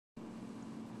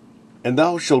And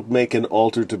thou shalt make an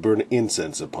altar to burn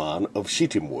incense upon, of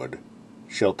shittim wood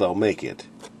shalt thou make it.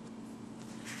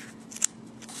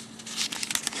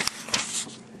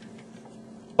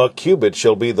 A cubit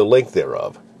shall be the length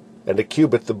thereof, and a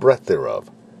cubit the breadth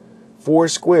thereof. 4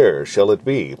 shall it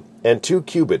be, and 2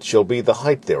 cubits shall be the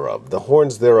height thereof. The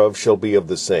horns thereof shall be of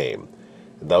the same.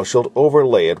 And thou shalt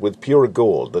overlay it with pure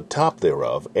gold, the top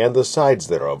thereof, and the sides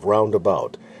thereof round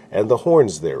about, and the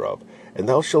horns thereof. And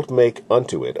thou shalt make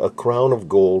unto it a crown of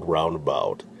gold round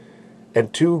about.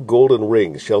 And 2 golden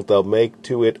rings shalt thou make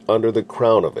to it under the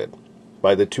crown of it.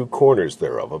 By the 2 corners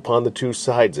thereof, upon the 2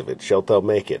 sides of it shalt thou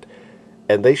make it.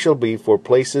 And they shall be for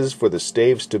places for the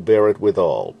staves to bear it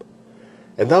withal.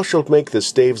 And thou shalt make the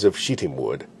staves of shittim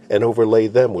wood, and overlay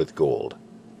them with gold.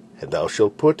 And thou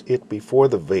shalt put it before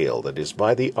the vail that is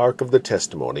by the ark of the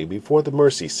testimony, before the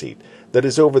mercy seat that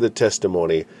is over the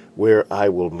testimony, where I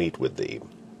will meet with thee.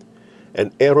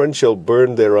 And Aaron shall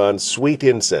burn thereon sweet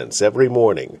incense every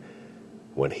morning.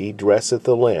 When he dresseth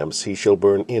the lamps, he shall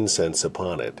burn incense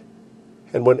upon it.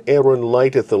 And when Aaron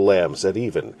lighteth the lamps at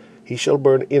even, he shall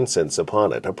burn incense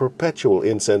upon it, a perpetual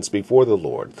incense before the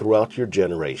Lord throughout your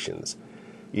generations.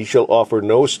 Ye shall offer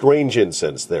no strange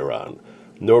incense thereon,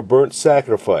 nor burnt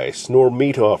sacrifice, nor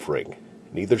meat offering,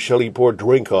 neither shall ye pour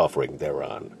drink offering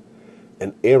thereon.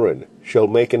 And Aaron shall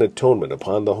make an atonement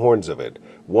upon the horns of it,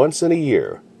 once in a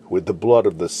year, with the blood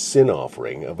of the sin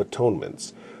offering of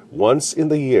atonements. Once in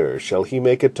the year shall he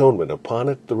make atonement upon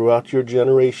it throughout your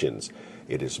generations.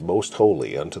 It is most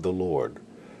holy unto the Lord.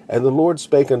 And the Lord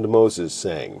spake unto Moses,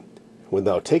 saying, When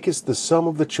thou takest the sum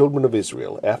of the children of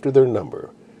Israel after their number,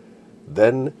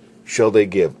 then shall they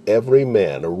give every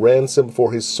man a ransom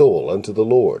for his soul unto the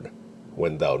Lord,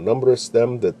 when thou numberest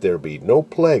them, that there be no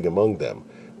plague among them,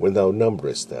 when thou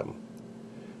numberest them.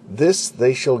 This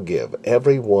they shall give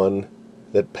every one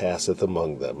that passeth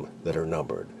among them that are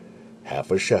numbered, half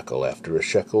a shekel after a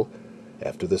shekel,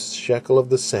 after the shekel of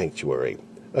the sanctuary.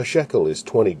 A shekel is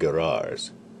 20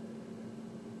 gerahs.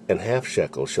 And half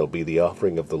shekel shall be the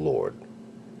offering of the Lord.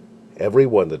 Every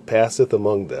one that passeth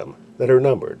among them that are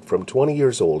numbered, from 20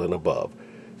 years old and above,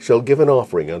 shall give an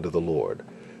offering unto the Lord.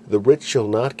 The rich shall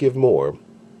not give more,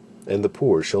 and the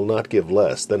poor shall not give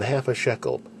less than half a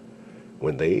shekel.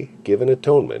 When they give an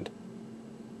atonement,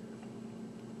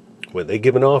 when they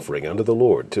give an offering unto the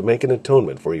Lord, to make an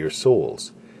atonement for your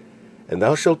souls. And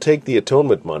thou shalt take the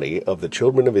atonement money of the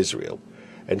children of Israel,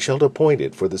 and shalt appoint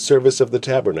it for the service of the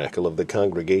tabernacle of the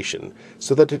congregation,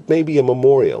 so that it may be a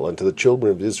memorial unto the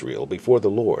children of Israel before the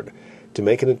Lord, to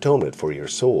make an atonement for your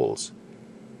souls.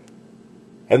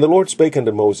 And the Lord spake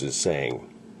unto Moses, saying,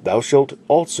 Thou shalt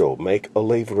also make a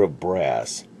laver of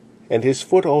brass, and his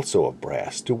foot also of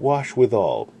brass, to wash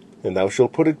withal. And thou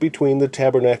shalt put it between the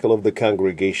tabernacle of the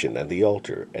congregation and the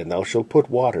altar, and thou shalt put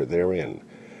water therein.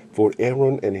 For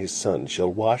Aaron and his sons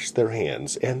shall wash their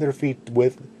hands and their feet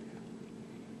with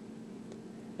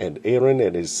And Aaron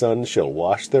and his sons shall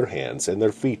wash their hands and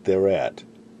their feet thereat.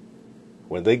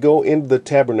 When they go into the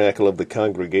tabernacle of the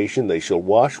congregation, they shall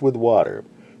wash with water,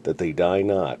 that they die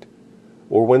not.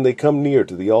 Or when they come near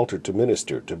to the altar to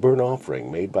minister, to burn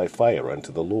offering made by fire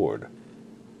unto the Lord.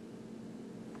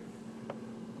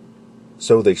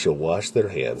 So they shall wash their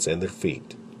hands and their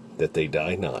feet, that they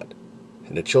die not.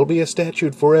 And it shall be a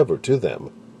statute forever to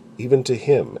them, even to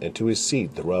him and to his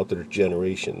seed throughout their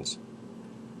generations.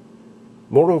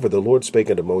 Moreover the Lord spake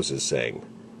unto Moses, saying,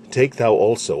 Take thou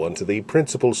also unto thee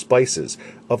principal spices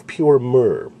of pure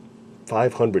myrrh,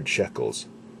 500 shekels,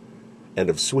 and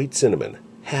of sweet cinnamon,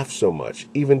 half so much,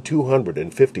 even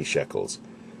 250 shekels,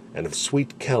 and of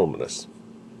sweet calamus,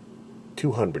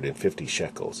 250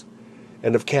 shekels,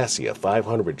 and of cassia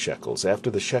 500 shekels, after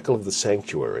the shekel of the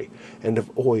sanctuary, and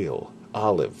of oil,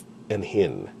 olive, and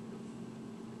hin.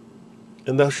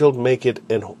 And thou shalt make it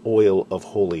an oil of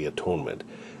holy atonement,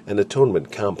 an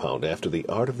atonement compound after the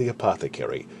art of the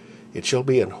apothecary. It shall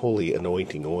be an holy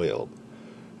anointing oil.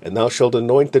 And thou shalt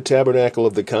anoint the tabernacle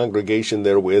of the congregation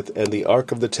therewith, and the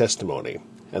ark of the testimony,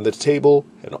 and the table,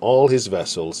 and all his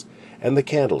vessels, and the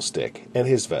candlestick, and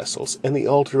his vessels, and the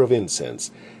altar of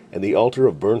incense, and the altar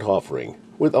of burnt offering,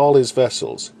 with all his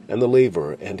vessels, and the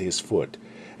laver and his foot.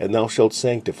 And thou shalt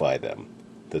sanctify them,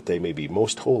 that they may be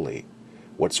most holy.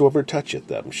 Whatsoever toucheth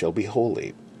them shall be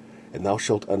holy. And thou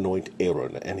shalt anoint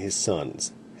Aaron and his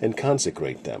sons, and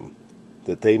consecrate them,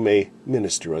 that they may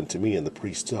minister unto me in the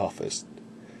priest's office.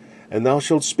 And thou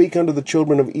shalt speak unto the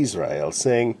children of Israel,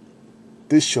 saying,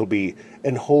 This shall be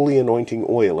an holy anointing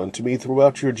oil unto me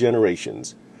throughout your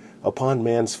generations. Upon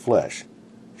man's flesh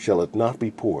shall it not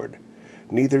be poured,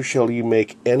 neither shall ye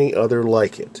make any other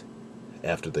like it.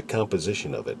 After the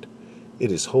composition of it,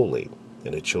 it is holy,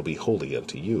 and it shall be holy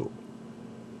unto you.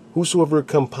 Whosoever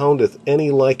compoundeth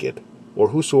any like it, or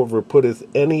whosoever putteth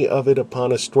any of it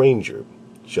upon a stranger,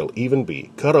 shall even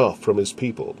be cut off from his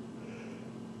people.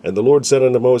 And the Lord said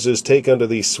unto Moses, Take unto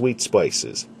thee sweet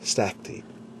spices, stacte,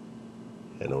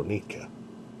 and onycha,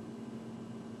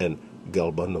 and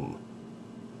galbanum,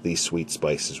 these sweet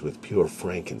spices with pure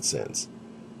frankincense.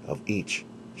 Of each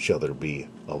shall there be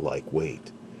a like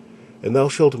weight. And thou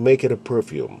shalt make it a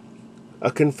perfume,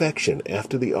 a confection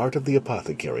after the art of the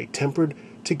apothecary, tempered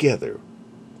together,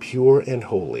 pure and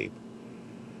holy.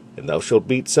 And thou shalt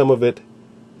beat some of it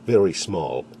very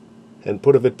small, and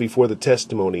put of it before the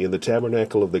testimony in the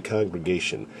tabernacle of the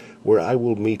congregation, where I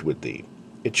will meet with thee.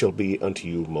 It shall be unto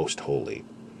you most holy.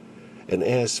 And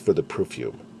as for the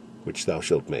perfume which thou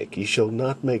shalt make, ye shall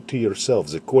not make to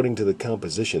yourselves according to the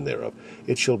composition thereof.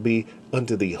 It shall be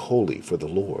unto thee holy for the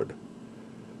Lord.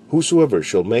 Whosoever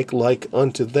shall make like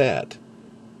unto that,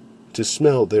 to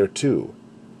smell thereto,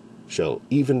 shall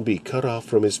even be cut off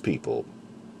from his people.